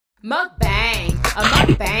Mukbang, a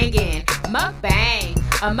mukbangin', mukbang,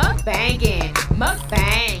 a mukbangin',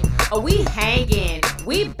 mukbang. Oh, we hangin',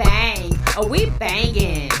 we bang, oh, we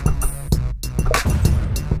bangin'.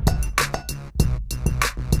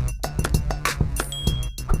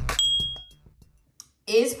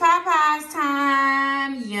 It's Popeyes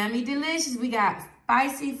time. Yummy delicious. We got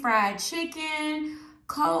spicy fried chicken,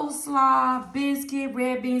 coleslaw, biscuit,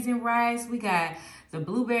 red beans and rice. We got the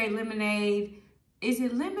blueberry lemonade. Is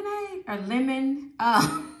it lemonade or lemon?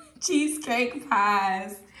 Cheesecake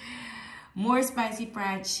pies. More spicy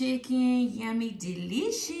fried chicken. Yummy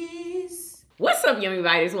delicious. What's up, Yummy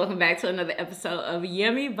Biters? Welcome back to another episode of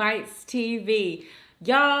Yummybitestv.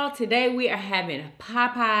 Y'all, today we are having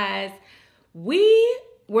Popeyes. We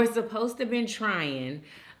were supposed to have been trying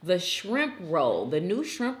the shrimp roll, the new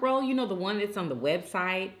shrimp roll, you know, the one that's on the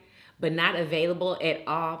website, but not available at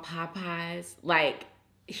all Popeyes. Like,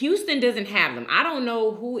 Houston doesn't have them. I don't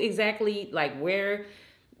know who exactly, like, where,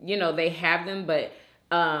 you know, they have them, but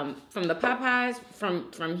from the Popeyes,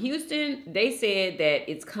 from Houston, they said that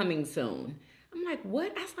it's coming soon. I'm like,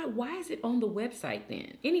 what? I was like, why is it on the website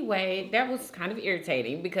then? Anyway, that was kind of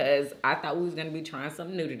irritating because I thought we was going to be trying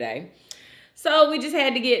something new today. So we just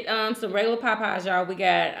had to get some regular Popeyes, y'all. We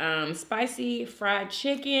got spicy fried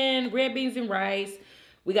chicken, red beans and rice.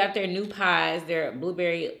 We got their new pies, their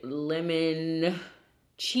blueberry lemon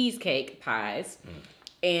cheesecake pies.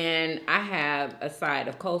 And I have a side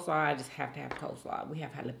of coleslaw. I just have to have coleslaw. We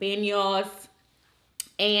have jalapenos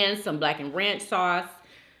and some black and ranch sauce.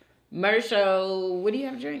 Mersho, what do you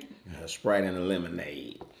have to drink? Sprite and a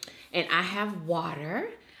lemonade. And I have water.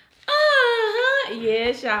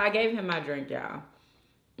 Yes, y'all. I gave him my drink, y'all.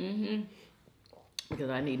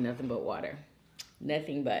 Because I need nothing but water.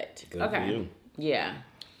 Nothing but. Good for you. Yeah.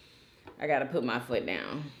 I got to put my foot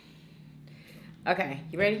down. Okay.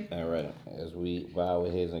 You ready? All right. As we bow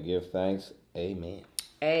our heads and give thanks, amen.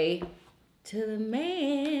 A to the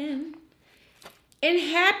man. And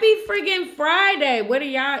happy friggin' Friday. What are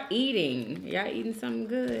y'all eating? Y'all eating something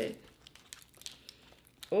good?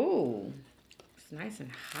 Ooh. It's nice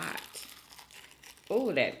and hot.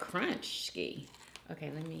 Oh, that crunch ski. Okay,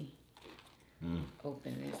 let me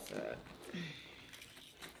open this up.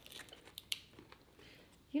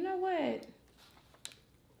 You know what?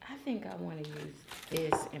 I think I want to use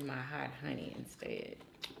this in my hot honey instead.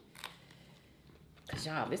 Because,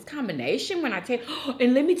 y'all, this combination, when I tell you,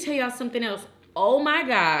 and let me tell y'all something else. Oh, my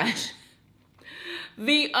gosh.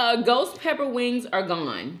 The ghost pepper wings are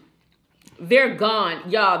gone. They're gone.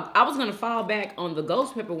 Y'all, I was going to fall back on the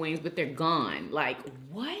ghost pepper wings, but they're gone. Like,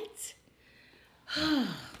 what? I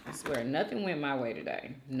swear, nothing went my way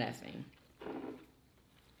today. Nothing.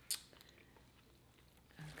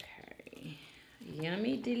 Okay.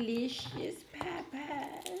 Yummy, delicious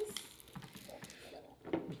Popeyes.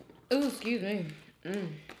 Ooh, excuse me.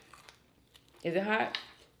 Is it hot?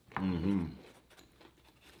 Mm-hmm.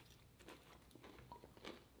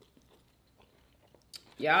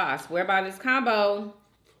 Y'all, I swear by this combo.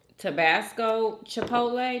 Tabasco,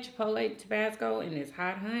 Chipotle, Tabasco, and this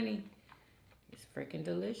hot honey. It's freaking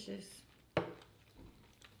delicious.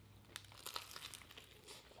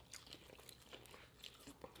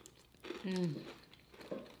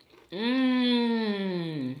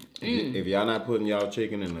 If y'all not putting y'all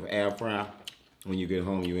chicken in the air fryer, when you get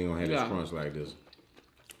home, you ain't gonna have this crunch like this.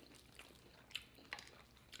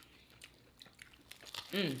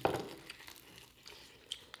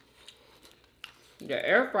 The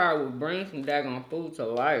air fryer will bring some daggone food to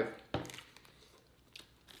life.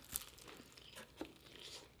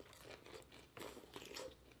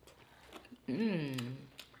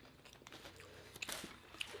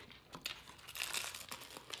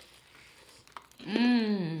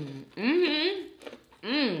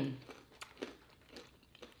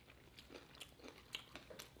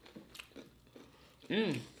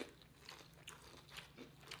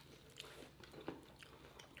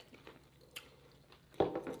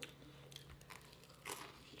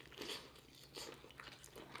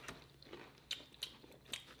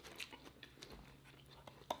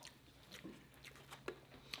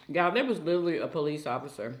 Y'all, there was literally a police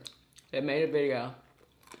officer that made a video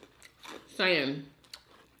saying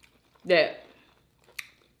that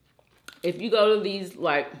if you go to these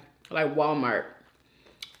like Walmart,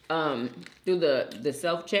 through the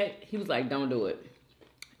self-check, he was like, don't do it.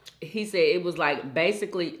 He said it was like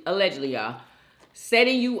basically, allegedly, y'all,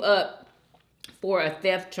 setting you up for a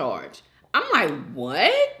theft charge. I'm like,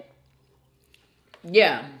 what?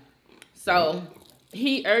 Yeah. So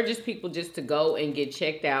he urges people just to go and get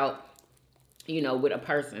checked out, you know, with a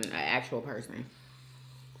person, an actual person.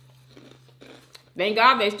 Thank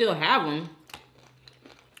God they still have them.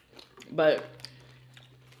 But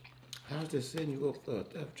how's this sitting you go for a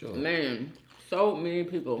theft charge? man, so many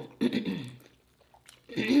people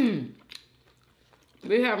be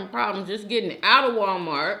having problems just getting out of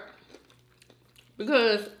Walmart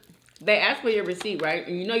because they ask for your receipt, right?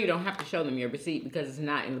 And you know you don't have to show them your receipt because it's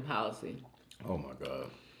not in the policy. Oh my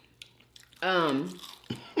God.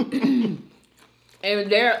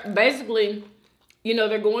 And they're basically, you know,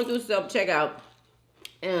 they're going through self-checkout.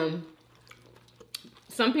 And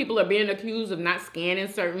some people are being accused of not scanning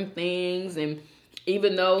certain things. And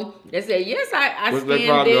even though they say, yes, I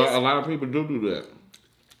scanned this. A lot of people do that.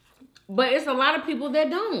 But it's a lot of people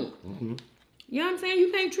that don't. Mm-hmm. You know what I'm saying?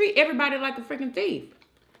 You can't treat everybody like a freaking thief.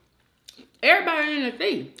 Everybody ain't a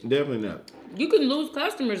thief. Definitely not. You can lose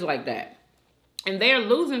customers like that. And they're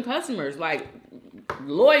losing customers, like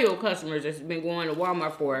loyal customers that's been going to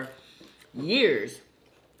Walmart for years.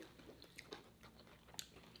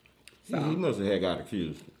 So. He must have got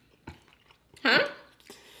accused. Huh?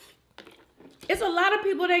 It's a lot of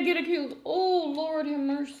people that get accused. Oh, Lord have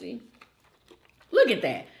mercy. Look at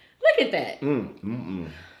that. Look at that.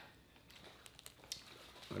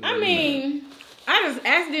 I mean, I just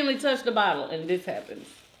accidentally touched the bottle and this happens.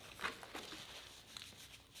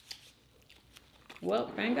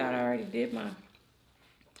 Well, thank God I already did my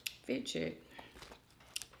fit check.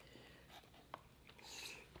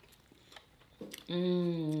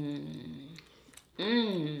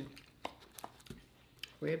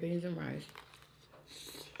 Red beans and rice.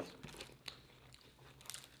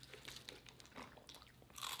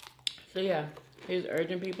 So yeah, he's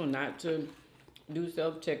urging people not to do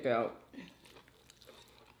self-checkout.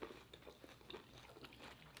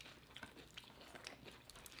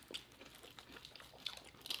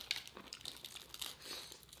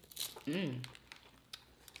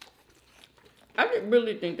 I didn't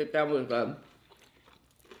really think that was a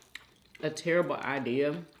terrible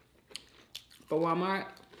idea for Walmart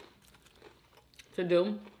to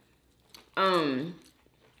do. I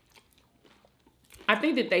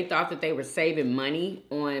think that they thought that they were saving money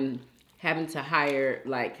on having to hire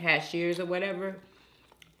like cashiers or whatever.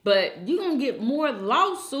 But you're going to get more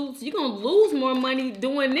lawsuits. You're going to lose more money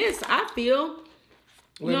doing this, I feel.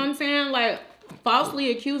 You know what I'm saying? Like,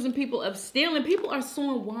 falsely accusing people of stealing. People are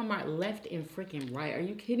suing Walmart left and freaking right. Are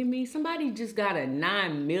you kidding me? Somebody just got a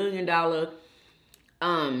 $9 million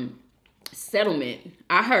settlement,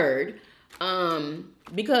 I heard,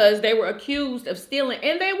 because they were accused of stealing,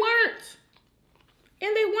 and they weren't.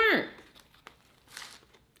 And they weren't.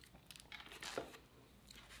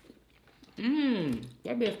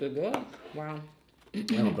 That biscuit good. Wow. I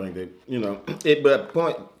don't think that, you know,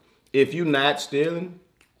 but if you're not stealing,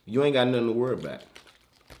 you ain't got nothing to worry about.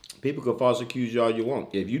 People could falsely accuse you all you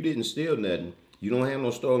want. If you didn't steal nothing, you don't have no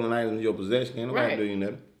stolen items in your possession, ain't nobody do you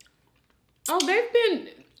nothing. Oh, they've been,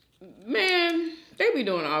 man, they be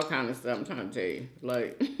doing all kind of stuff, I'm trying to tell you.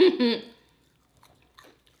 Like,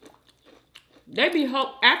 they be,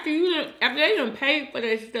 after they done paid for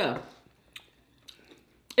their stuff,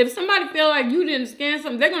 if somebody feel like you didn't scan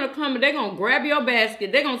something, they're going to come and they're going to grab your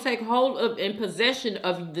basket. They're going to take hold of and possession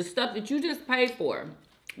of the stuff that you just paid for.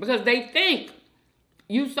 Because they think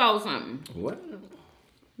you stole something. What?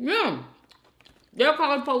 Yeah. They'll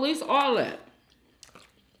call the police, all that.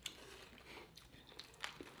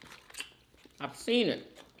 I've seen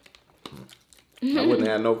it. I wouldn't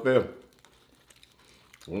have no fear.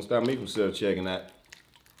 Won't stop me from self-checking that.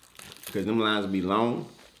 Because them lines be long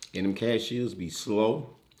and them cashiers be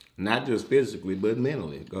slow. Not just physically, but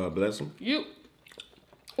mentally. God bless them.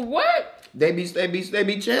 What? They be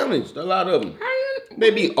challenged, a lot of them.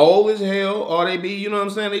 They be old as hell, or they be, you know what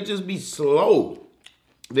I'm saying? They just be slow.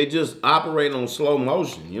 They just operate on slow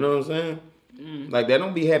motion, you know what I'm saying? Like, they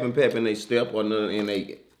don't be having pep in their step or nothing, and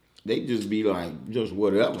they just be like, just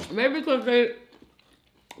whatever. Maybe because they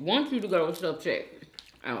want you to go self-check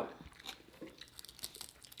out.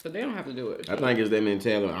 So they don't have to do it. I think it's their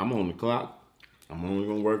mentality. I'm on the clock. I'm only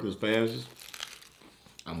going to work as fast as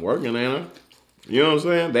I'm working, ain't I? You know what I'm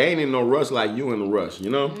saying? They ain't in no rush like you in the rush, you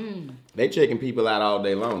know? They checking people out all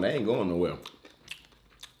day long. They ain't going nowhere.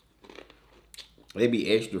 They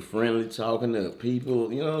be extra friendly talking to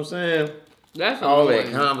people, you know what I'm saying? That's all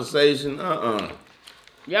annoying. That conversation,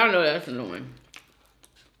 Y'all know that's annoying.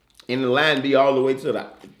 And the line be all the way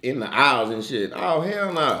to in the aisles and shit. Oh,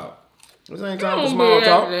 hell no. This ain't time for small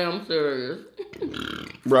talk. Damn serious.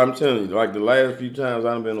 Bro, I'm telling you, like the last few times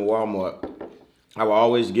I've been to Walmart, I would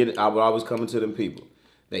always come into them people.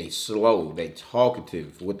 They slow, they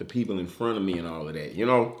talkative with the people in front of me and all of that, you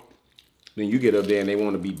know? Then you get up there and they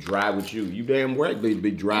want to be dry with you. You damn right they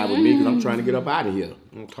be dry with me because I'm trying to get up out of here.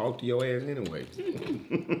 I'm going to talk to your ass anyway.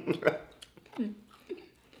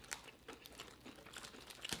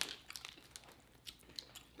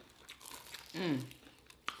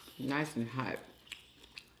 Nice and hot.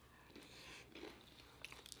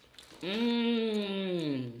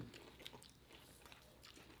 Mmm.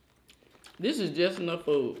 This is just enough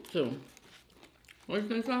food, too. What you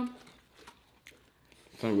think, son?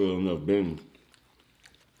 It's not really enough beans.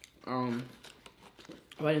 Oh,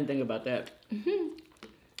 I didn't think about that.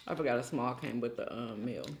 I forgot a small came with the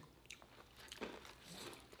meal.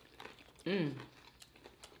 Mmm.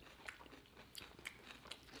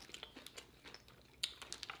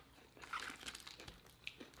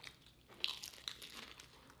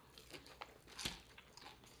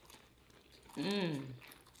 Mmm.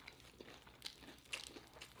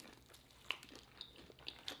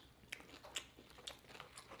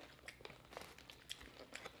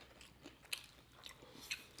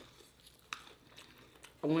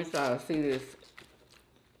 I want y'all to see this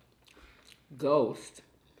ghost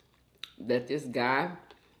that this guy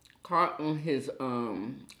caught on his,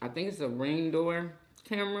 I think it's a Ring door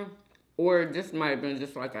camera, or this might have been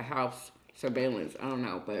just like a house surveillance. I don't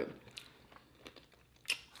know, but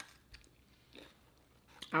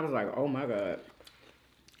I was like, oh my God.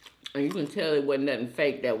 And you can tell it wasn't nothing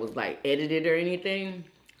fake that was like edited or anything.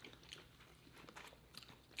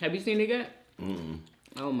 Have you seen it yet? Mm-mm.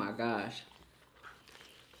 Oh my gosh.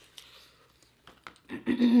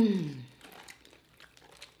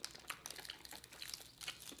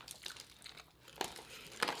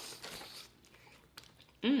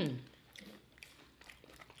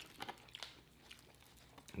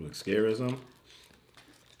 Look scary or something?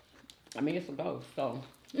 I mean, it's a ghost, so.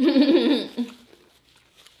 It's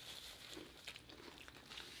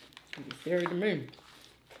scary to me.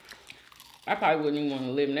 I probably wouldn't even want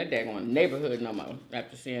to live in that daggone neighborhood no more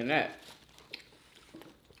after seeing that.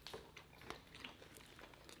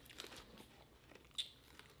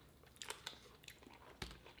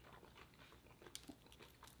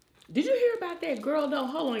 Did you hear about that girl though?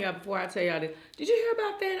 Hold on, y'all, before I tell y'all this. Did you hear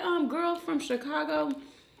about that girl from Chicago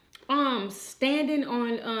standing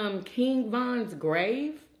on King Von's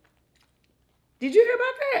grave? Did you hear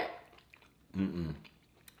about that? Mm-mm.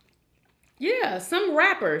 Yeah, some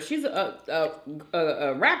rapper. She's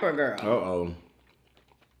a rapper girl. Uh-oh.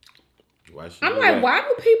 Why she I'm do like, that? why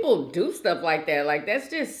do people do stuff like that? Like, that's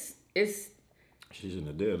just, it's She shouldn't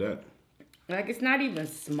have did that. like, it's not even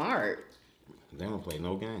smart. They don't play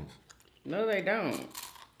no games. No, they don't.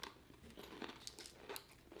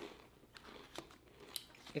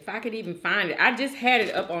 If I could even find it. I just had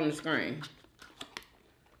it up on the screen.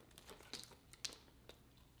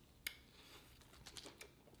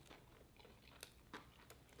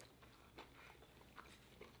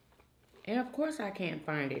 And of course I can't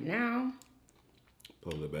find it now.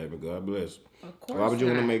 Pull it, baby. God bless. Of course Why would you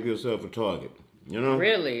want to not. make yourself a target? You know?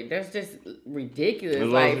 Really? That's just ridiculous. As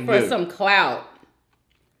long Like, as you for did. some clout.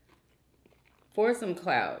 For some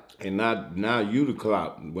clout. And not now you the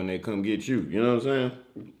clout when they come get you. You know what I'm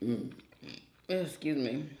saying? Excuse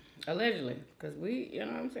me. Allegedly. Because we, you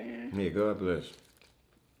know what I'm saying? Yeah, God bless.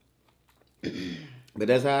 But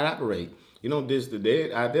that's how it operates. You don't diss the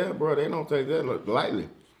dead out there, bro. They don't take that lightly.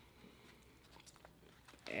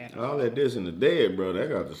 And All that dissing the dead, bro, they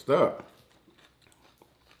got to stop.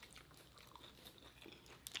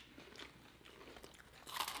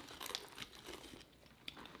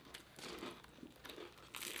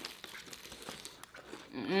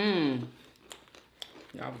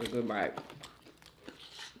 That was a good bite.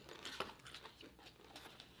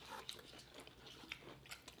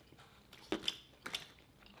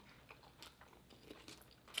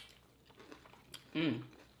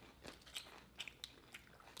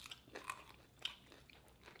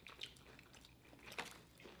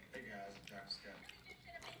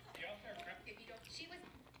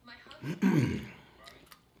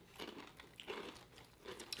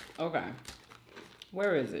 Okay.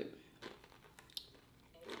 Where is it?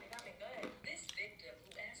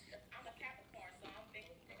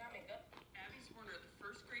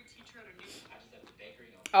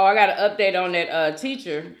 Oh, I got an update on that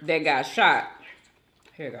teacher that got shot.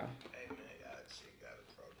 Here you go. Hey man, y'all shit got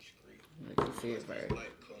across the street. Let me see it first.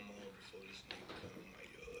 Light come on before this nigga come in my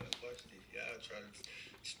yard. Watch this. Y'all try to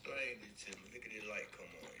explain it to me. Look at this light come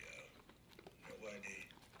on, y'all. Now why did?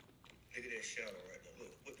 Look at that shadow right there.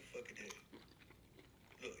 Look, what the fuck is that?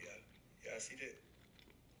 Look, y'all. Y'all see that?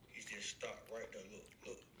 He's just stopped right there. Look,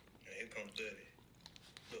 look. Now here comes Buddy.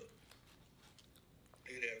 Look.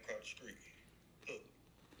 Look at that across the street. Look.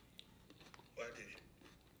 Why did?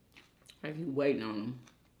 Like he waiting on him.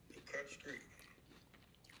 Across the street.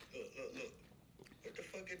 Look, look, look. What the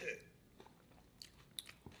fuck is that?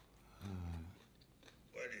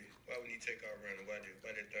 Why would he take off running? Why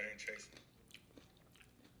that thing chasing?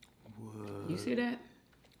 You see that?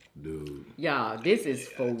 Dude. Y'all, this is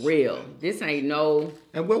for real. This ain't no...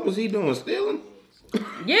 And what was he doing? Stealing?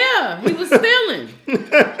 Yeah, he was stealing.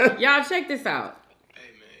 Y'all, check this out.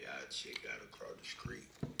 Hey, man, y'all chick out across the street.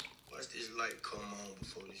 Watch this light come on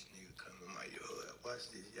before this nigga come in my yard. Watch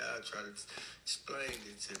this. Y'all try to explain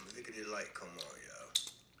it to me. Look at this light come on, y'all.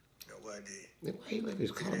 You know what I did? Why he left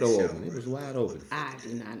his car door open? It was wide open. I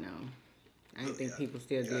do not know. I didn't think people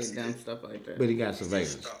still did dumb stuff like that. But he got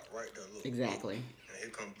surveillance. Stop right there. Look. Exactly. Now here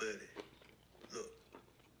come Buddy. Look.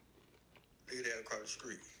 Look at that across the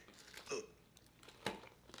street. Look.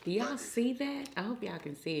 Do y'all see that? I hope y'all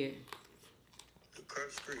can see it. Look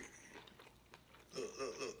across the street.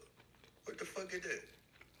 Look. What the fuck is that?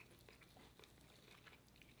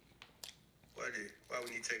 Why would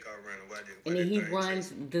he take off running? And then he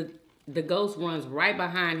runs, the ghost runs right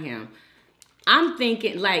behind him. I'm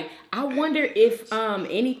thinking, like, I wonder if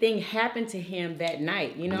anything happened to him that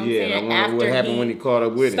night. You know what I'm saying? I wonder what happened when he caught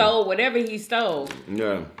up with him. Stole whatever he stole.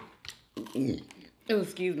 Yeah. Oh,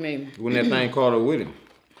 excuse me. When that thing caught up with him,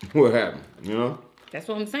 what happened? You know? That's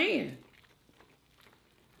what I'm saying.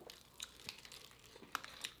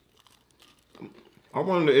 I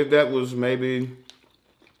wonder if that was maybe...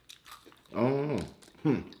 I don't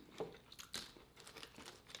know.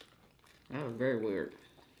 That was very weird.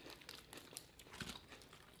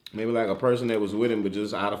 Maybe like a person that was with him but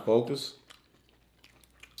just out of focus.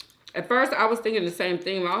 At first, I was thinking the same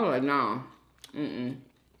thing. But I was like, nah.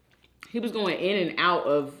 He was going in and out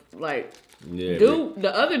of, like... Yeah. Dude,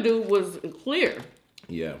 the other dude was clear.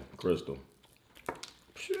 Yeah, crystal.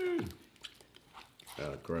 Sure.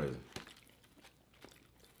 That's crazy.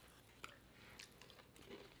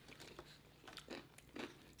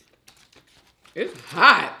 It's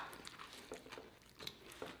hot.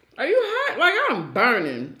 Are you hot? Like, I'm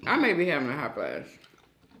burning. I may be having a hot flash.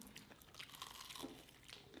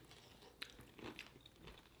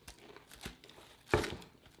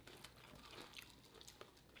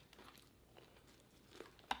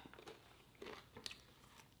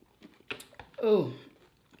 Ooh.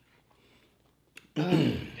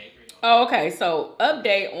 Oh, okay. So,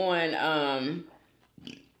 update on,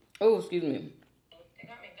 oh, excuse me.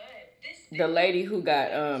 The lady who got,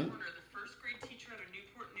 The first grade teacher at a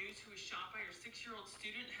Newport News who was shot by her 6-year-old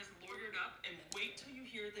student has lawyered up, and wait till you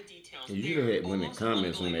hear the details. You should have had women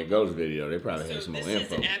comments on that ghost video. They probably had some more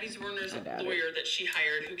info. This is Abby Werner's lawyer that she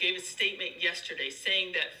hired, who gave a statement yesterday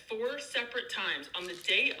saying that 4 separate times on the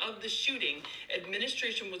day of the shooting,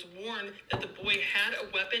 administration was warned that the boy had a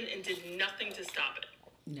weapon and did nothing to stop it.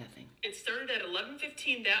 nothing. It started at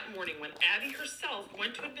 11:15 that morning when Abby herself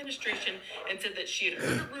went to administration and said that she had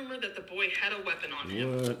heard a rumor that the boy had a weapon on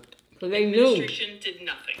him. What? So they knew. Administration did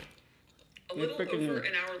nothing. A little over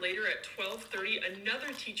an hour later at 12:30,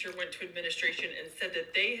 another teacher went to administration and said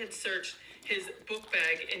that they had searched his book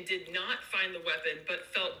bag and did not find the weapon, but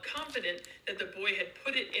felt confident that the boy had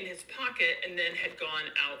put it in his pocket and then had gone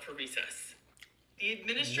out for recess. The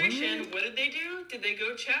administration, what did they do? Did they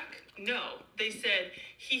go check? No. They said,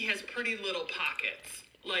 he has pretty little pockets.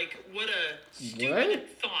 Like, what a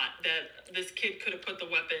stupid thought that this kid could have put the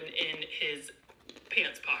weapon in his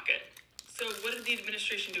pants pocket. So what did the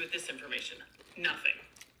administration do with this information? Nothing.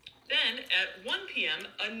 Then at 1 p.m.,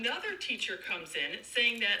 another teacher comes in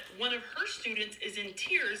saying that one of her students is in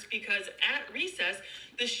tears because at recess,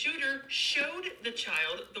 the shooter showed the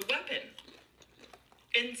child the weapon.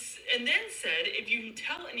 And then said, if you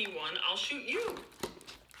tell anyone, I'll shoot you.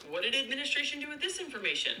 What did administration do with this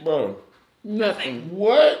information? Bro. Nothing.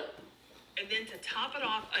 What? And then to top it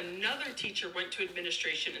off, another teacher went to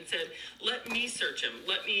administration and said, let me search him.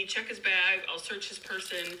 Let me check his bag. I'll search his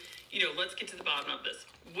person. You know, let's get to the bottom of this.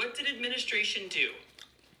 What did administration do?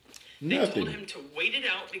 They Nothing. told him to wait it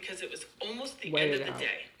out because it was almost the end of the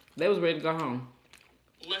day. They was ready to go home.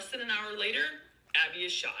 Less than an hour later, Abby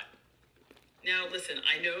is shot. Now, listen,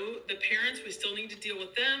 I know the parents, we still need to deal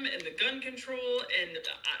with them and the gun control, and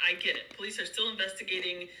I get it. Police are still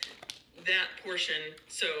investigating that portion,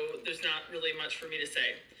 so there's not really much for me to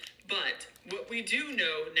say. But what we do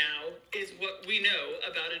know now is what we know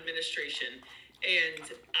about administration.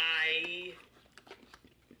 And I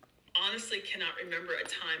honestly cannot remember a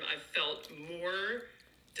time I've felt more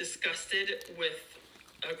disgusted with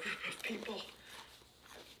a group of people.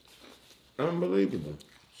 Unbelievable.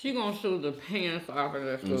 She gonna sue the pants off of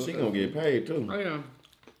that And school. she gonna get paid too. Oh yeah.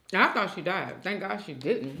 I thought she died. Thank God she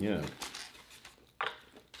didn't. Yeah.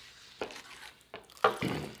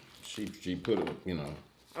 She put it, you know.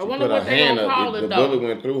 I wonder what they gonna call it The though. bullet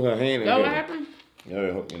went through her hand. That what happened?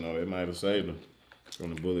 Yeah, you know, it might have saved her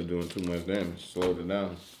from the bullet doing too much damage. Slowed it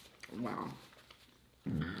down. Wow.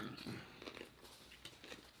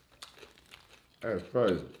 That's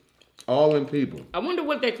crazy. All them people. I wonder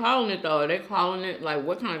what they're calling it, though. Are they calling it, like,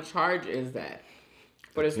 what kind of charge is that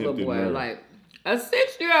for this little boy? Murder. Like, a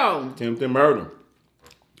 6-year-old. Attempted murder.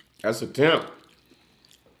 That's attempt.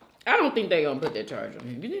 I don't think they're going to put that charge on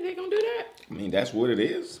him. You think they're going to do that? I mean, that's what it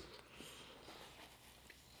is.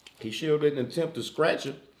 He sure didn't attempt to scratch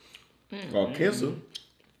her or kiss her.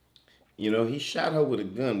 You know, he shot her with a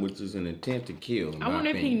gun, which is an intent to kill. I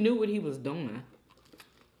wonder if he knew what he was doing.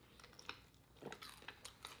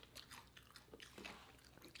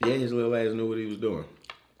 Yeah, his little ass knew what he was doing.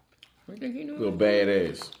 I think he knew. Little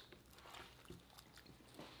badass.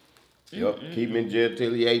 Yup, keep him in jail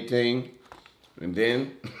till he 18. And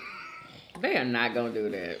then... They are not going to do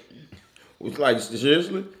that. It's like,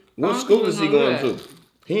 seriously? What school is he going to?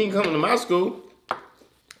 He ain't coming to my school.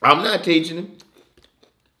 I'm not teaching him.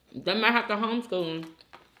 They might have to homeschool him.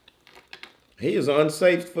 He is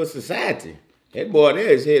unsafe for society. That boy there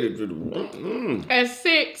is headed to the... At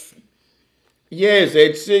 6. Yes,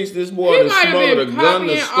 at 6, this boy done smuggled a gun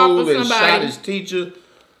to school and shot his teacher.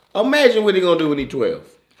 Imagine what he gonna do when he's 12.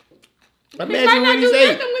 Imagine when he's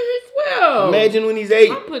 8. Imagine when he's 8.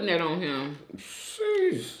 I'm putting that on him.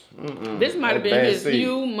 Jeez. This might have been his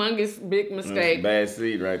humongous big mistake. Bad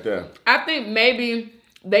seed right there. I think maybe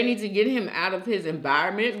they need to get him out of his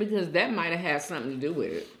environment because that might have had something to do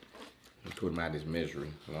with it. Put him out of his misery.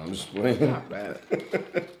 So I'm just playing. Not bad.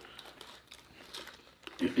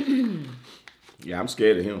 Yeah, I'm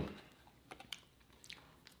scared of him.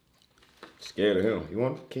 Scared of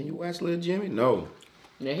him. Can you watch Little Jimmy? No.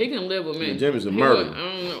 Yeah, he can live with me. Little Jimmy's a murderer. I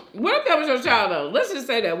don't know. What if that was your child, though? Let's just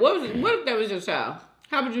say that. What if that was your child?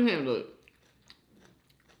 How would you handle it?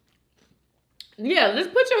 Yeah, let's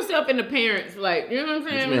put yourself in the parents, like, you know what I'm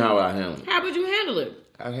saying? What you mean how I handle it? How would you handle it?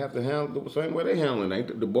 I'd have to handle it the same way they handle it.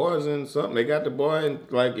 Ain't the boys in something? They got the boy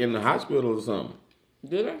in the hospital or something.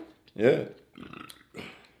 Do they? Yeah.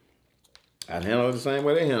 I'd handle it the same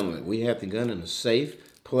way they handle it. We had the gun in a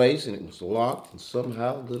safe place and it was locked, and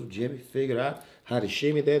somehow little Jimmy figured out how to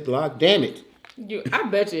shimmy that lock. Damn it. I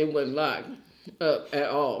bet you it wasn't locked up at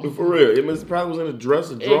all. For real. It probably was in a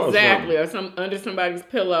dresser drawer. Exactly, or under somebody's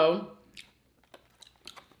pillow.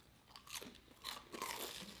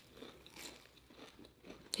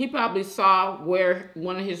 He probably saw where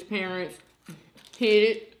one of his parents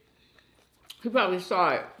hid it. He probably saw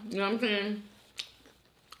it. You know what I'm saying?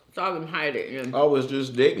 Saw them hide it. I was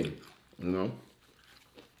just digging, you know.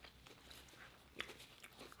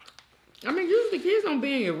 I mean, usually kids don't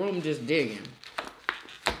be in your room just digging.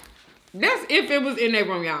 That's if it was in their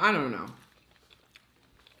room, y'all. I don't know.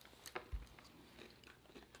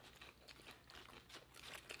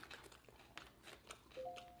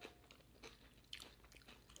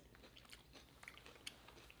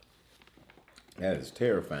 That is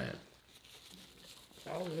terrifying.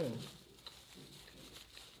 Oh, yeah.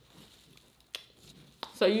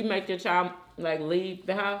 So you make your child, like, leave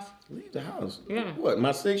the house? Leave the house? Yeah. What,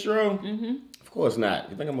 my 6-year-old? Mm-hmm. Of course not.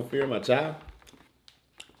 You think I'm going to fear my child?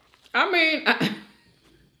 I mean...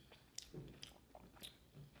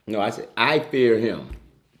 No, I said I fear him.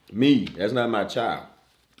 Me. That's not my child.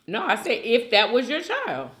 No, I said if that was your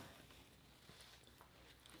child.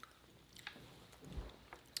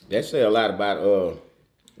 That say a lot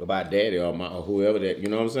about daddy or whoever that, you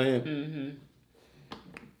know what I'm saying?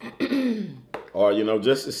 Mm-hmm. Or, you know,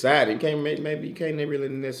 just society. Maybe you can't really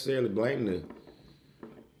necessarily blame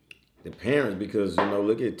the parents because, you know,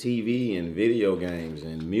 look at TV and video games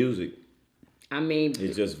and music. I mean,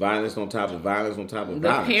 it's just violence on top of violence on top of The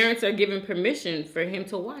violence. parents are giving permission for him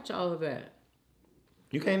to watch all of that.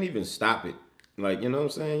 You can't even stop it. Like, you know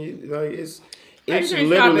what I'm saying? It's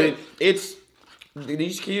literally,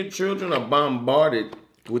 these children are bombarded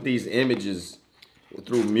with these images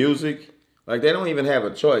through music. Like, they don't even have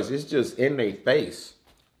a choice. It's just in their face.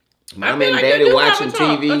 Mom and daddy watching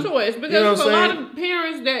TV. A choice, because there's a lot of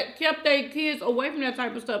parents that kept their kids away from that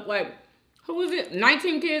type of stuff. Like, who was it?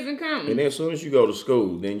 19 kids and counting. And then as soon as you go to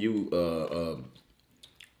school, then you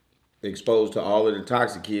exposed to all of the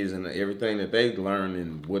toxic kids and everything that they learned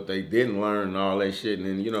and what they didn't learn and all that shit. And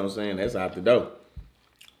then, you know what I'm saying, that's out the door.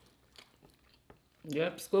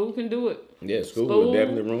 Yep, school can do it. Yeah, school will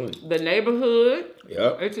definitely ruin it. The neighborhood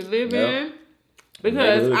that you live in.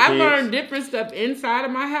 Because I learned different stuff inside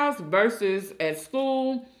of my house versus at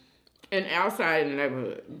school and outside in the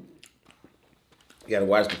neighborhood. You gotta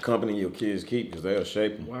watch the company your kids keep because they'll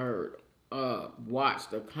shape them. Word.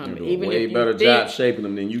 Watch the company. You do a way better job shaping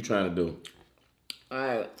them than you trying to do. All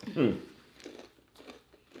right.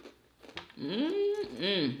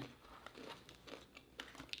 Mm-mm.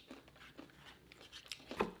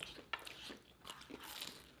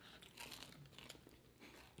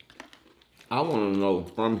 I want to know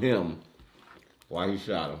from him why he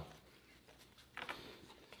shot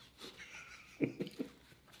her.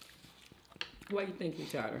 Why you think he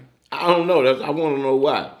shot her? I don't know. I want to know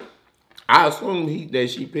why. I assume that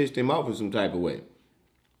she pissed him off in some type of way.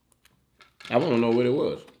 I want to know what it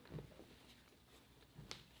was.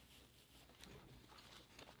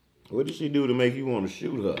 What did she do to make you want to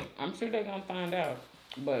shoot her? I'm sure they're gonna find out,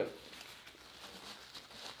 but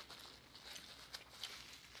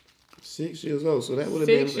 6 years old, so that would have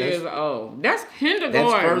been 6 years old. That's kindergarten.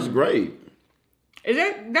 That's first grade. Is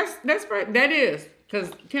that's right? That is, because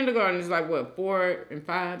kindergarten is like what, 4 and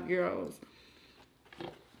 5 year olds.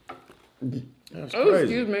 That's Oh,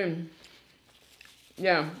 crazy. excuse me.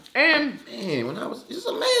 Yeah, and Man, when I was just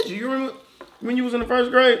imagine, you remember when you was in the first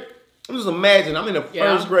grade? Just imagine, I'm in the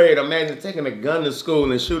first grade. Imagine taking a gun to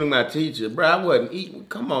school and shooting my teacher. Bro, I wasn't eating.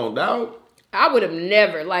 Come on, dog. I would have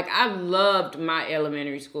never, like, I loved my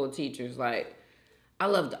elementary school teachers. Like, I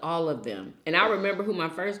loved all of them. And I remember who my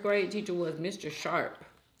first grade teacher was, Mr. Sharp.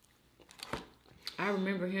 I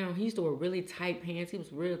remember him. He used to wear really tight pants. He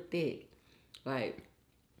was real thick. Like,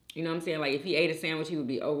 you know what I'm saying? Like, if he ate a sandwich, he would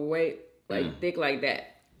be overweight. Like, thick like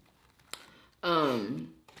that.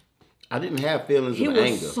 I didn't have feelings of anger.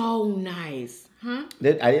 He was so nice. Huh?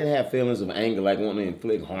 I didn't have feelings of anger, like wanting to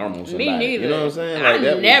inflict harm on somebody. Me neither. You know what I'm saying? Like,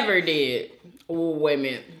 I never did. Oh, wait a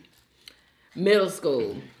minute. Middle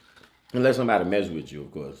school. Unless somebody messed with you,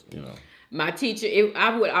 of course, you know. My teacher,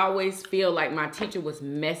 I would always feel like my teacher was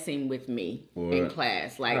messing with me in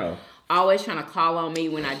class. Like, always trying to call on me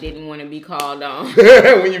when I didn't want to be called on.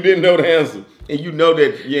 When you didn't know the answer. And you know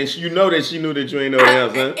that, you know that she knew that you ain't know the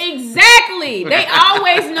answer. Exactly. They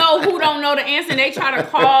always know who don't know the answer. And they try to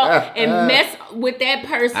call and mess with that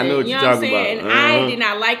person. I know what you you're know what I'm talking saying? about. And I did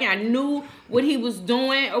not like it. I knew what he was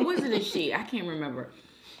doing. Or was it a she? I can't remember.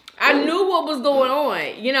 I knew what was going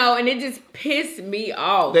on, you know, and it just pissed me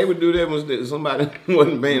off. They would do that when somebody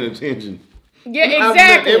wasn't paying attention. Yeah,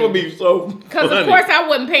 exactly. It would be so funny. Because, of course, I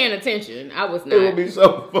wasn't paying attention. I was not. It would be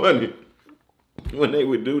so funny when they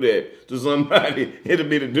would do that to somebody.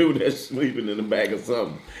 It'd be the dude that's sleeping in the back of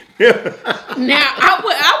something. Now,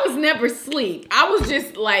 I was never asleep. I was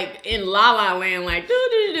just, like, in la-la land, like,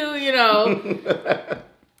 do-do-do, you know.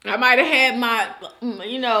 I might have had my,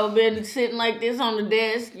 you know, been sitting like this on the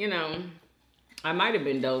desk, you know. I might have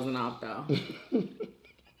been dozing off, though.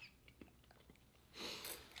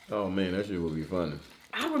 Oh, man, that shit would be funny.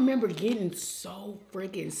 I remember getting so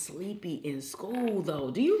freaking sleepy in school, though.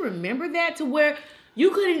 Do you remember that? To where you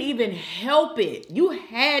couldn't even help it. You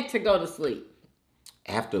had to go to sleep.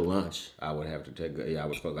 After lunch, I would have to take, I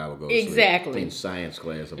would go to sleep. Exactly. In science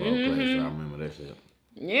class of all places, I remember that shit.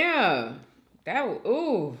 Yeah. That was,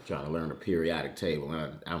 ooh. Trying to learn the periodic table.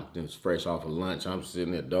 I'm just fresh off of lunch. I'm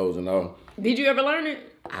sitting there dozing off. Did you ever learn it?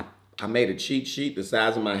 I made a cheat sheet the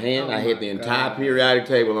size of my hand. I had the entire periodic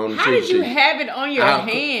table on the cheat sheet. How did you have it on your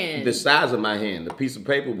hand? The size of my hand. The piece of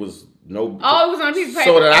paper was no... Oh, it was on a piece of paper.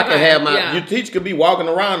 So that I could have my... Yeah. Your teacher could be walking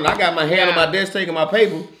around and I got my hand on my desk taking my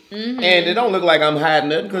paper. And it don't look like I'm hiding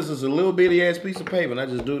nothing because it's a little bitty ass piece of paper and I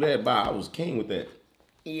just do that. But I was king with that.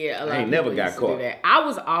 Yeah, a lot I ain't of never people got used to caught. do that. I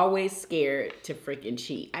was always scared to freaking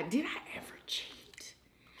cheat. Did I ever cheat?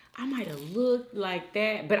 I might have looked like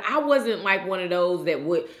that, but I wasn't like one of those that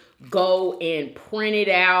would go and print it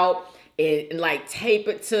out and like tape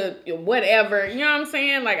it to whatever. You know what I'm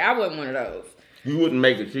saying? Like, I wasn't one of those. You wouldn't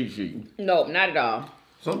make a cheat sheet. Nope, not at all.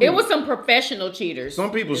 It was some professional cheaters.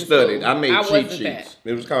 Some people studied. I made cheat sheets. That.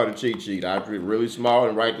 It was called a cheat sheet. I drew really small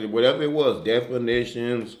and write whatever it was,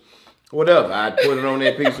 definitions, whatever. I'd put it on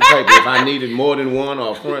that piece of paper if I needed more than one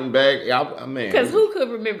or front and back. Man. Because who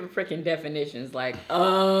could remember freaking definitions? Like,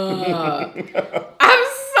 I'm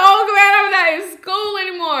so glad I'm not in school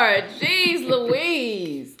anymore. Jeez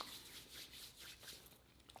Louise.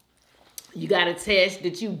 You got a test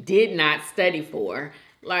that you did not study for.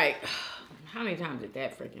 Like, how many times did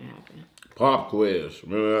that freaking happen? Pop quiz,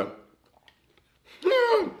 remember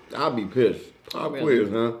that? I'll be pissed. Pop quiz,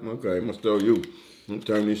 huh? Okay, I'm gonna steal you. I'm gonna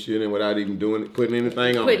turn this shit in without even putting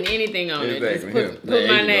anything on it. Putting anything on it. Just Exactly. put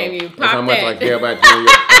my name. You pop That's how much that. I care about you and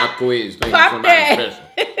your pop quiz. Thank you, somebody that.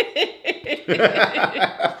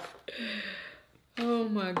 special. Oh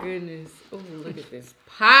my goodness. Oh, look at this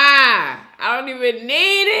pie. I don't even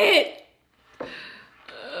need it.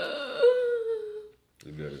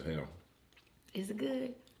 It's good as hell. Is it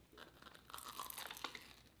good?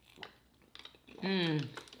 Mmm.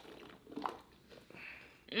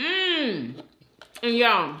 Mmm. And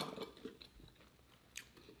y'all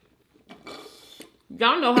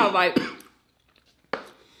know how, like,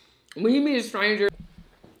 when you meet a stranger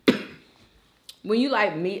when you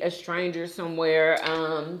like meet a stranger somewhere,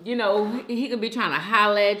 you know, he could be trying to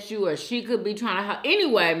holler at you, or she could be trying to holler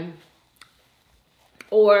anyway,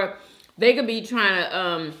 or they could be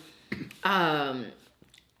trying to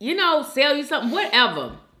you know, sell you something,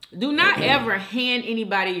 whatever. Do not ever hand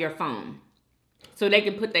anybody your phone so they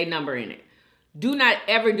can put their number in it. Do not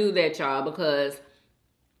ever do that, y'all, because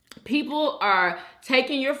people are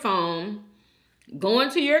taking your phone, going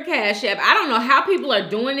to your Cash App. I don't know how people are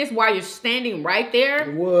doing this while you're standing right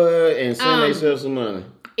there. What? And send themselves some money.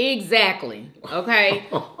 Exactly. Okay.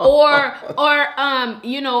 or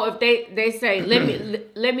you know, if they say,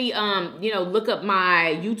 let me you know, look up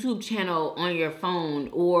my YouTube channel on your phone,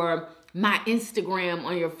 or my Instagram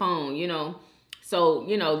on your phone, you know, so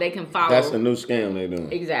you know they can follow. That's a new scam they're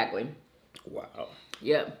doing. Exactly. Wow.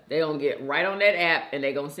 Yep. They gonna get right on that app and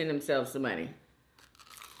they gonna send themselves some money.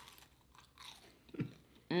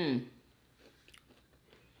 Yeah,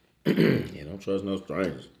 don't trust no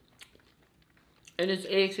strangers. In this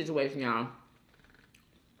egg situation, y'all.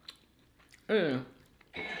 This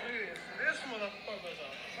motherfucker's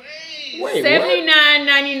a crazy. Wait,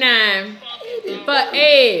 $79.99 for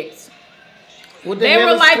eggs. what the They hell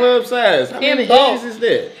were is like club size? How many in bulk. eggs is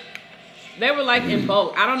that? They were like in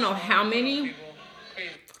bulk. I don't know how many,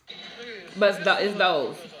 but it's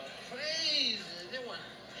those. Crazy. They want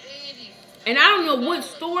 80 And I don't know what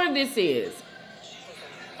store this is.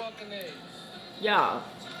 fucking eggs. Y'all,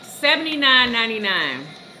 $79.99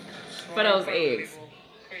 for those eggs.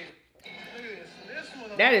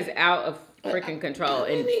 That is out of freaking control.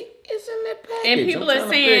 And It's in that package. And people are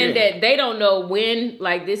saying that they don't know when,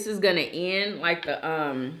 like, this is gonna end, like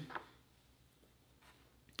the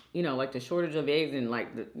you know, like the shortage of eggs, and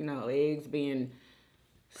like the, you know, eggs being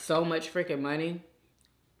so much freaking money.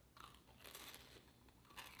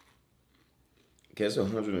 Guess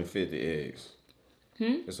 150 eggs.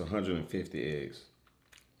 It's 150 eggs.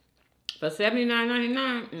 For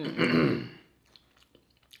 $79.99.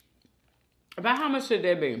 About how much should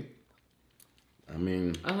that be? I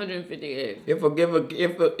mean, 150 eggs.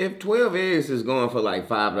 if 12 eggs is going for like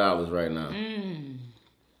 $5 right now,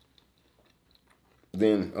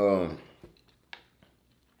 then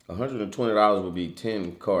 $120 would be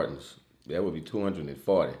 10 cartons. That would be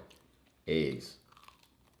 240 eggs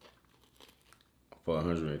for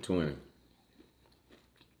 120.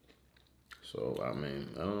 So I mean,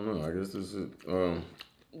 I don't know. I guess this is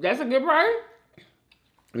That's a good price.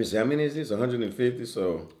 let me see, how many is this? 150.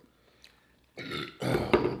 So oh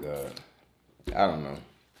my god, I don't know.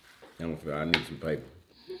 I don't feel I need some paper.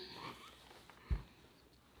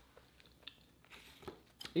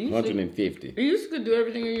 150. You used to do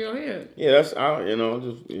everything in your head. Yeah, that's out. You know,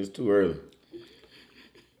 just it's too early.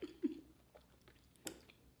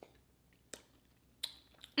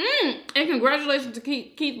 And congratulations to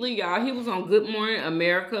Keith Lee, y'all. He was on Good Morning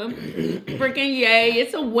America. Freaking yay.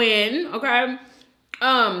 It's a win. Okay.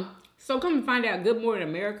 So come and find out, Good Morning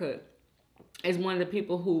America is one of the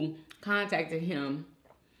people who contacted him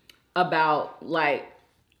about, like,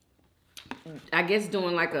 I guess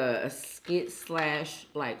doing like a skit slash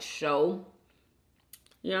like show.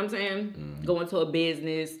 You know what I'm saying? Going to a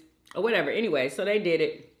business or whatever. Anyway, so they did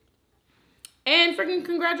it. And freaking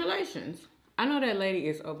congratulations. I know that lady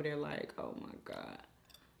is over there like, oh my God.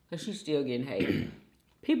 But she's still getting hate.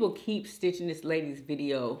 People keep stitching this lady's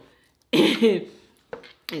video and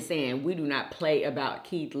saying, we do not play about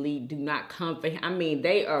Keith Lee. Do not come for him. I mean,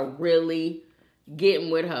 they are really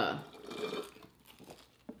getting with her.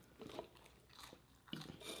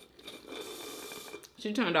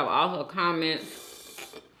 She turned off all her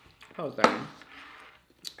comments. Hold on.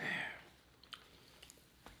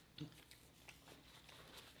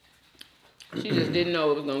 She just didn't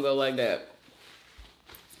know it was gonna go like that.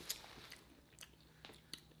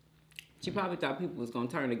 She probably thought people was gonna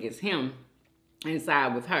turn against him and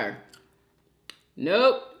side with her.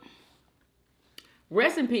 Nope.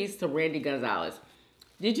 Rest in peace to Randy Gonzalez.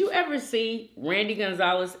 Did you ever see Randy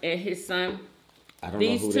Gonzalez and his son? I don't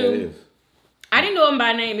These know who two? that is. I didn't know him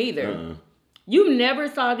by name either. You never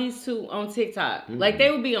saw these two on TikTok. Like,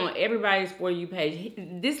 they would be on everybody's For You page.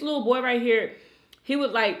 This little boy right here, he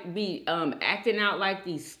would like be acting out like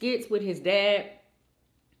these skits with his dad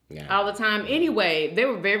all the time. Anyway, they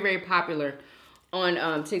were very, very popular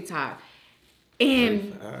on TikTok.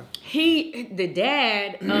 And the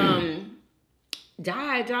dad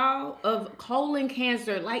died, y'all, of colon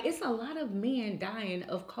cancer. Like, it's a lot of men dying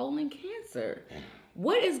of colon cancer.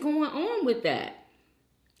 What is going on with that?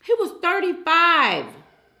 He was 35.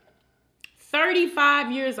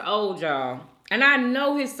 35 years old, y'all. And I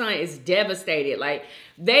know his son is devastated. Like,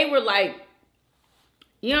 they were like,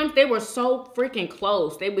 You know, they were so freaking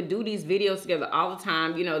close. They would do these videos together all the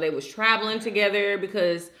time. You know, they was traveling together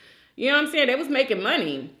because, you know what I'm saying, they was making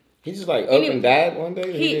money. He just like up and died one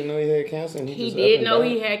day. He didn't know he had cancer. And he did know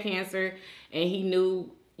he had cancer, and he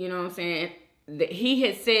knew, you know what I'm saying, that he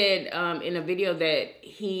had said in a video that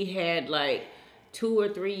he had like 2 or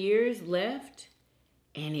 3 years left,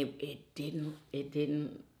 and it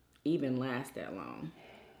didn't even last that long.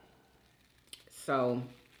 So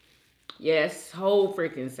yes, so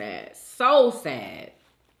freaking sad, so sad.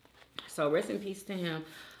 So rest in peace to him.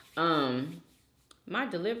 My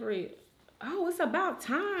delivery. Oh, it's about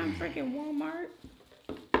time, freaking Walmart.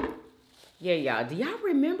 Yeah, y'all. Do y'all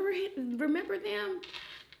remember them?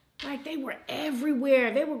 Like, they were everywhere.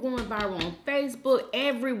 They were going viral on Facebook,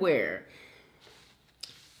 everywhere.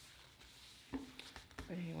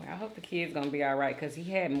 But anyway, I hope the kid's gonna be all right, because he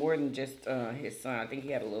had more than just his son. I think he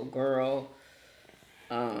had a little girl.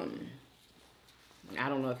 I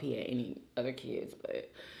don't know if he had any other kids, but...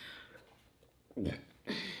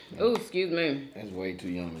 Oh, excuse me. That's way too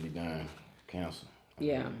young to be dying. Cancer.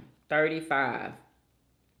 Yeah, 35.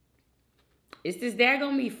 It's this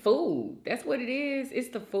daggone me food. That's what it is. It's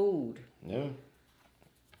the food. Yeah.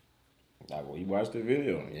 Like, well, you watched the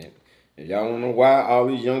video. Yeah. If y'all want to know why all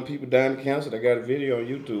these young people dying of cancer, they got a video on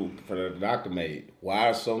YouTube for the doctor made. Why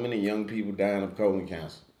are so many young people dying of colon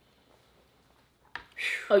cancer?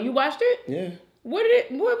 Oh, you watched it? Yeah. What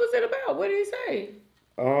was it about? What did he say?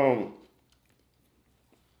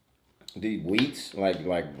 The wheats,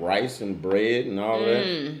 like rice and bread and all that.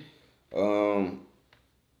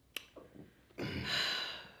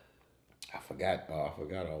 I forgot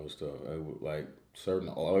all this stuff. Like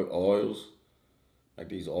certain oils, like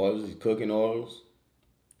these oils, these cooking oils.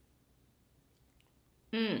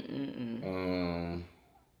 It's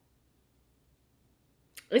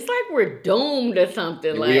like we're doomed or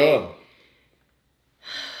something. We are.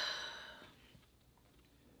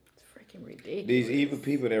 Ridiculous. These evil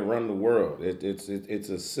people that run the world, it's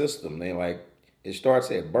a system. They like, it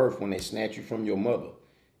starts at birth when they snatch you from your mother,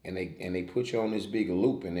 and they put you on this big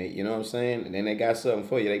loop, and they, you know what I'm saying, and then they got something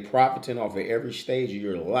for you. They profiting off of every stage of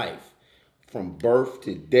your life, from birth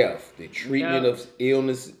to death, the treatment of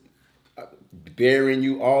illness, burying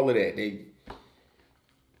you, all of that.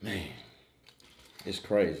 Man, it's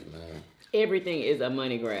crazy, man. Everything is a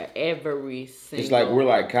money grab. Every single. It's like we're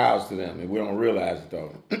like cows to them, and we don't realize it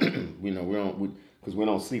though. You know, because we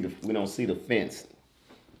don't see the fence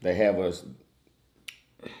that have us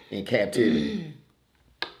in captivity.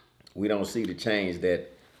 We don't see the chains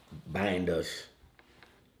that bind us.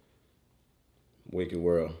 Wicked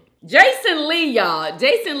world. Jason Lee, y'all.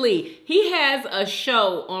 Jason Lee. He has a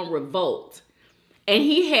show on Revolt, and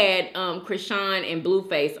he had Krishan and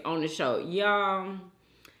Blueface on the show, y'all.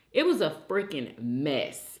 It was a freaking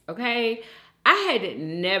mess, okay? I had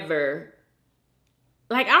never,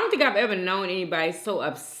 like, I don't think I've ever known anybody so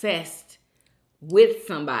obsessed with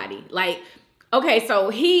somebody. Like, okay, so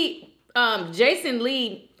he, Jason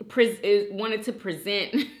Lee wanted to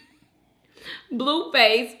present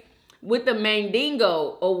Blueface with the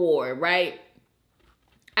Mandingo Award, right?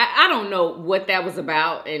 I don't know what that was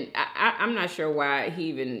about, and I'm not sure why he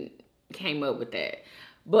even came up with that.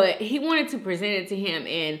 But he wanted to present it to him,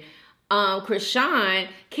 and Krishan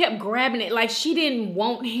kept grabbing it like she didn't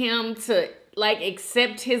want him to like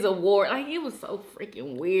accept his award. Like, it was so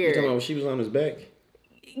freaking weird. You talking about when she was on his back?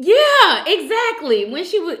 Yeah, exactly. When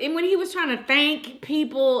he was trying to thank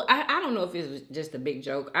people, I don't know if it was just a big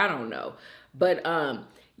joke. I don't know, but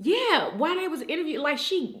yeah, while they was interviewing, like,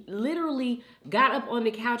 she literally got up on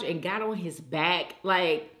the couch and got on his back,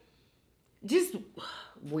 like, just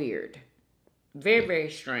weird. Very, very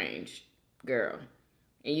strange girl.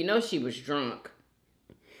 And you know she was drunk.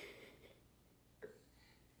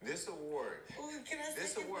 This award, I'm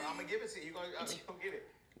gonna give it to you. You're gonna get it.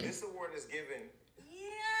 This award is given.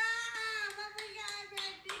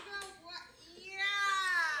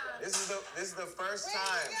 This is the first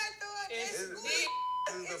time. This is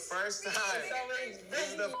the first time. This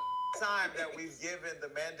is the time that we've given the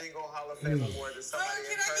Mandingo Hall of Fame award to somebody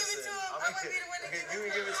in person. You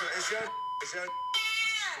can give it to him. It's your.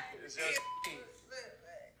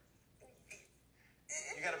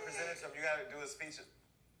 You gotta present it to him. You gotta do a speech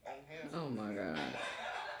on him. Oh my God.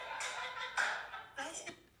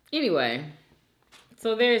 Anyway,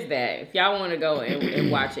 so there's that. If y'all want to go and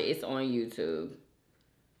watch it, it's on YouTube.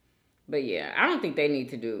 But yeah, I don't think they need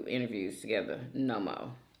to do interviews together no more,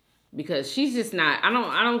 because she's just not. I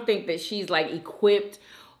don't think that she's like equipped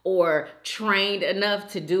or trained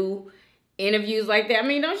enough to do interviews like that. I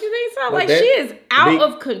mean, don't you think so? Like, she is out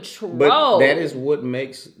of control. But that is what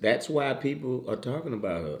makes, that's why people are talking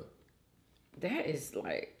about her. That is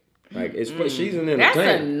like it's she's an entertainer.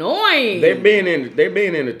 That's annoying. They're being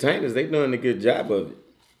entertainers. They doing a good job of it.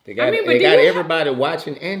 They got everybody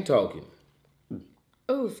watching and talking.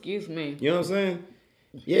 Oh, excuse me. You know what I'm saying?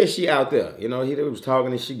 Yeah, she out there. You know, he was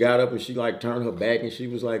talking and she got up and she like turned her back and she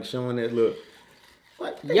was like showing that look.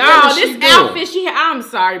 Y'all, this outfit I'm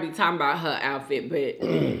sorry to be talking about her outfit, but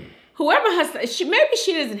whoever maybe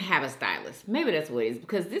she doesn't have a stylist. Maybe that's what it is,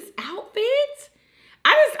 because this outfit,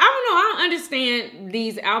 I don't know. I don't understand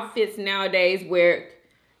these outfits nowadays where,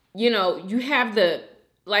 you know, you have the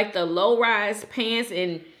low-rise pants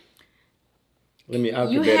and I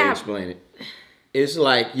could better explain it. It's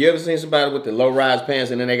like, you ever seen somebody with the low-rise pants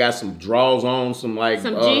and then they got some drawers on, some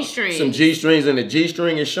G-strings. Some G-strings, and the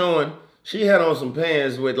G-string is showing. She had on some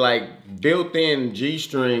pants with like built-in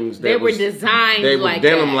G-strings. They were designed like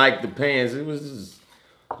denim that. like the pants. It was just,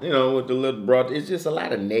 you know, with the little broad. It's just a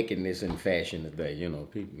lot of nakedness in fashion today, you know,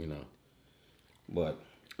 people, you know. But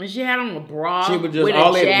and she had on a bra. She was just with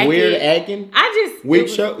all a that jacket. weird acting.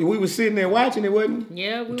 We were sitting there watching it, wasn't we?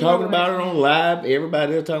 Yeah, we talking were about it on live.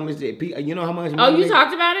 Everybody else talking about it. You know how much money? Oh, you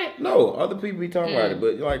talked about it? No, other people be talking about it,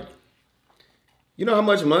 but like, you know how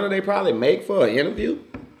much money they probably make for an interview?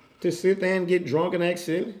 To sit there and get drunk and act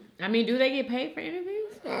silly? I mean, do they get paid for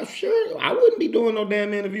interviews? Sure. I wouldn't be doing no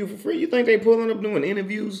damn interview for free. You think they pulling up doing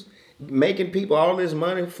interviews, making people all this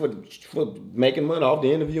money for making money off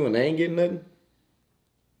the interview and they ain't getting nothing?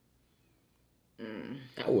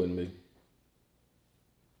 I wouldn't be.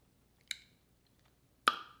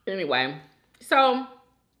 Anyway, so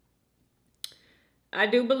I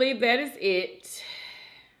do believe that is it.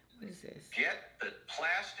 What is this? Get the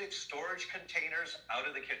plastic storage containers out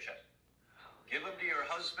of the kitchen. Give them to your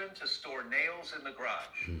husband to store nails in the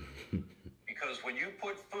garage. Because when you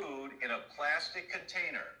put food in a plastic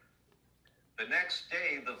container, the next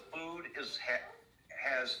day the food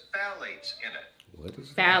has phthalates in it. What is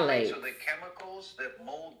phthalates? Phthalates are the chemicals that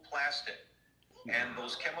mold plastic. And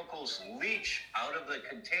those chemicals leach out of the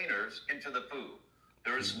containers into the food.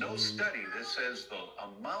 There is no study that says the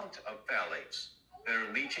amount of phthalates that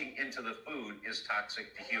are leaching into the food is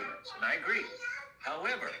toxic to humans. And I agree.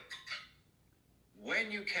 However,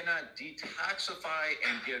 when you cannot detoxify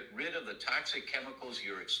and get rid of the toxic chemicals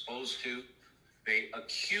you're exposed to, they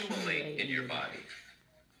accumulate in your body.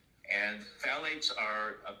 And phthalates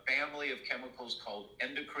are a family of chemicals called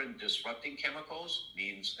endocrine disrupting chemicals,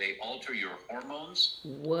 means they alter your hormones.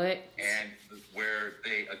 What? And where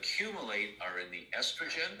they accumulate are in the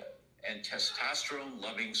estrogen and testosterone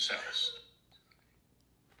loving cells.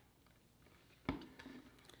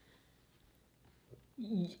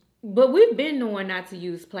 But we've been knowing not to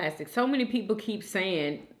use plastic. So many people keep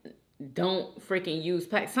saying, don't freaking use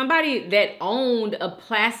plastic. Somebody that owned a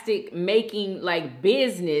plastic making like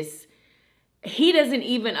business, he doesn't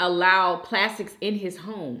even allow plastics in his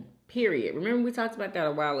home, period. Remember we talked about that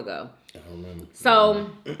a while ago. I don't remember. So,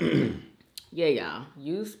 yeah, y'all,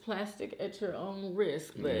 use plastic at your own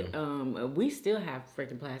risk. But we still have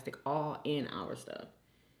freaking plastic all in our stuff.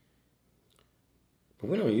 But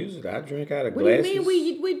we don't use it. I drink out of glasses. What do you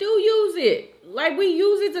mean we do use it? Like we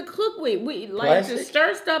use it to cook with. We like plastic? To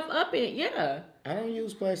stir stuff up in. Yeah. I don't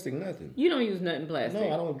use plastic nothing. You don't use nothing plastic.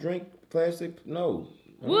 No, I don't drink plastic. No.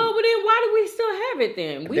 Well, but then why do we still have it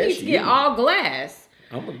then? We need to get all glass.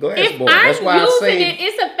 I'm a glass boy. That's why I save.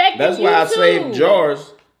 It's affecting That's why I save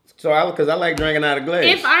jars. Because I like drinking out of glass.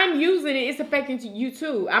 If I'm using it, it's affecting you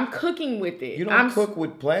too. I'm cooking with it. You don't cook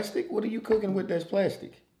with plastic? What are you cooking with that's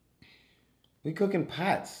plastic? We cooking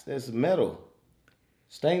pots. That's metal.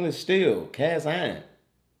 Stainless steel. Cast iron.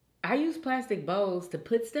 I use plastic bowls to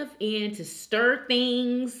put stuff in, to stir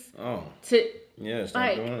things. Oh. Yeah, stop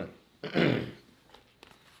like, doing it.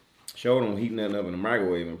 Sure don't heat nothing up in the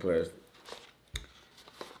microwave in plastic.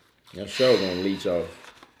 Your sure gonna leach off.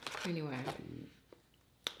 Anyway.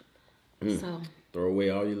 So. Throw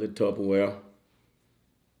away all your little Tupperware.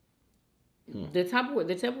 The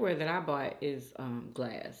Tupperware that I bought is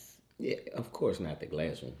glass. Yeah, of course not the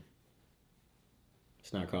glass one.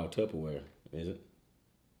 It's not called Tupperware, is it?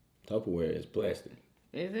 Tupperware is plastic.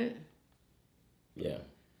 Is it? Yeah.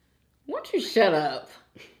 Why don't you shut up?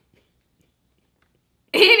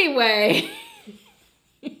 Anyway.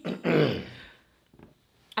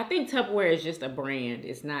 I think Tupperware is just a brand.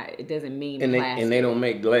 It's not, it doesn't mean plastic. And they don't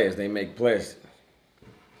make glass, they make plastic.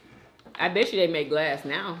 I bet you they make glass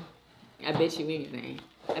now. I bet you anything.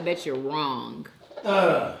 I bet you're wrong.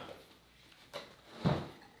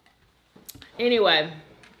 Anyway,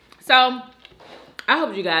 so I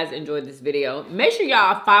hope you guys enjoyed this video. Make sure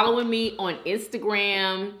y'all are following me on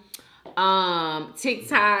Instagram,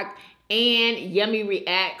 TikTok, and Yummy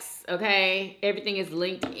Reacts, okay? Everything is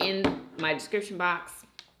linked in my description box.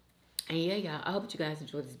 And yeah, y'all, I hope you guys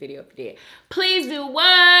enjoyed this video. If you did, please do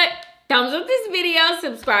what? Thumbs up this video,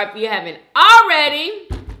 subscribe if you haven't already.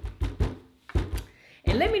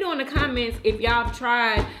 And let me know in the comments if y'all have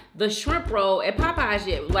tried the shrimp roll at Popeyes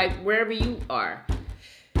yet, like wherever you are.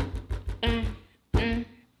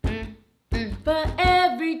 For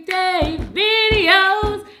everyday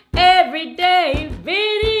videos,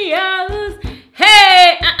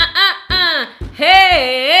 hey,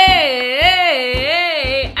 hey,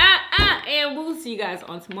 and we'll see you guys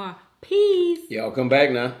on tomorrow. Peace. Y'all come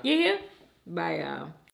back now. Yeah. Bye, y'all.